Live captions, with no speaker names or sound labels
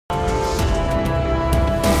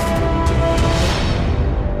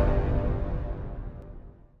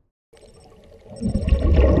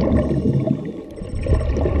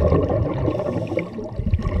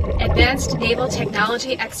Advanced Naval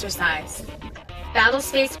Technology Exercise.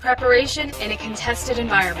 Battlespace preparation in a contested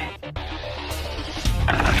environment.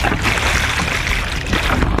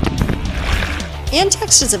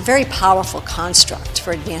 ANTX is a very powerful construct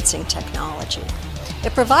for advancing technology.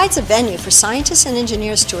 It provides a venue for scientists and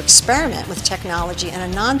engineers to experiment with technology in a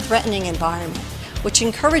non-threatening environment, which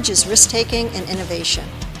encourages risk-taking and innovation.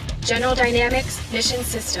 General Dynamics Mission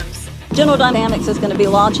Systems. General Dynamics is going to be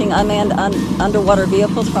launching unmanned underwater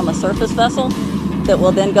vehicles from a surface vessel that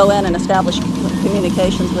will then go in and establish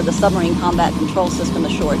communications with the Submarine Combat Control System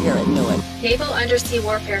ashore here at Newark. Naval Undersea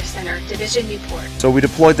Warfare Center, Division Newport. So we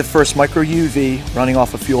deployed the first micro UUV running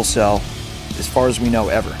off a fuel cell, as far as we know,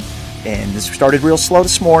 ever. And this started real slow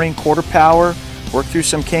this morning, quarter power, worked through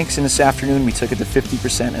some kinks, and this afternoon we took it to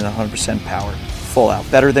 50% and 100% power, full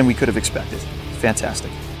out. Better than we could have expected. It's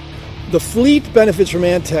fantastic. The fleet benefits from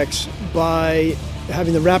ANTX by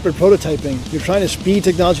having the rapid prototyping. You're trying to speed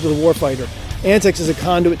technology for the warfighter. ANTX is a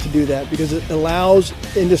conduit to do that because it allows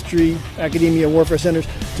industry, academia, warfare centers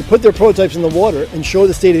to put their prototypes in the water and show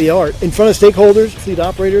the state of the art in front of stakeholders, fleet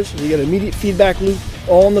operators. So you get an immediate feedback loop,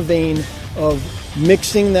 all in the vein of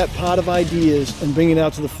mixing that pot of ideas and bringing it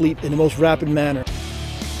out to the fleet in the most rapid manner.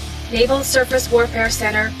 Naval Surface Warfare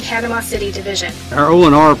Center, Panama City Division. Our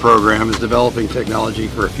O&R program is developing technology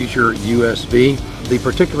for a future USV. The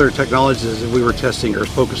particular technologies that we were testing are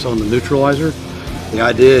focused on the neutralizer. The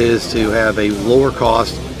idea is to have a lower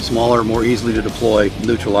cost, smaller, more easily to deploy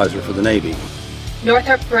neutralizer for the Navy.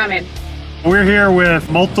 Northrop Grumman. We're here with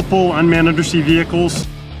multiple unmanned undersea vehicles.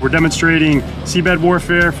 We're demonstrating seabed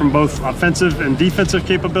warfare from both offensive and defensive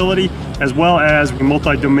capability, as well as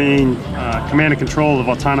multi-domain command and control of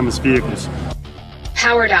autonomous vehicles.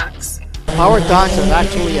 Power Docks. Power Docks is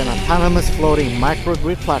actually an autonomous floating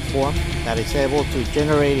microgrid platform that is able to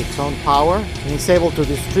generate its own power and is able to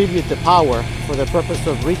distribute the power for the purpose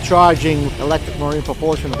of recharging electric marine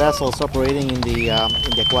propulsion vessels operating in the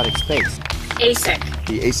aquatic space. ASEC.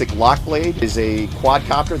 The ASEC Lockblade is a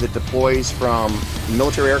quadcopter that deploys from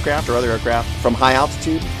military aircraft or other aircraft from high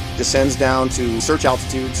altitude, descends down to search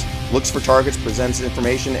altitudes, looks for targets, presents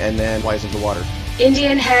information, and then flies into the water.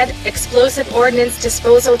 Indian Head Explosive Ordnance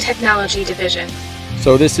Disposal Technology Division.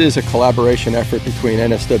 So this is a collaboration effort between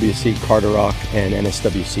NSWC Carderock and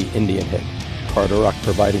NSWC Indian Head. Carderock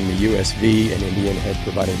providing the USV and Indian Head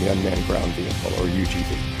providing the unmanned ground vehicle, or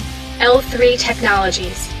UGV. L3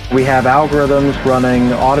 Technologies. We have algorithms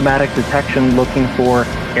running automatic detection looking for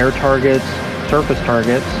air targets, surface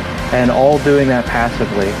targets, and all doing that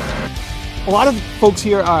passively. A lot of folks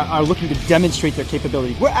here are looking to demonstrate their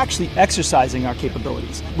capabilities. We're actually exercising our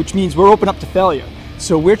capabilities, which means we're open up to failure.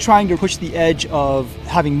 So we're trying to push the edge of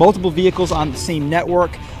having multiple vehicles on the same network,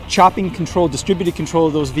 chopping control, distributed control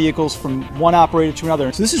of those vehicles from one operator to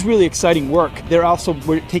another. So this is really exciting work.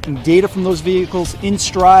 We're taking data from those vehicles in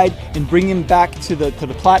stride and bringing them back to the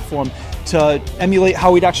platform to emulate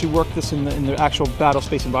how we'd actually work this in the actual battle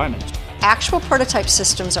space environment. Actual prototype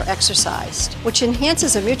systems are exercised, which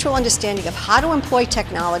enhances a mutual understanding of how to employ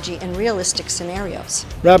technology in realistic scenarios.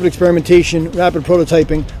 Rapid experimentation, rapid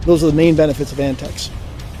prototyping, those are the main benefits of ANTX.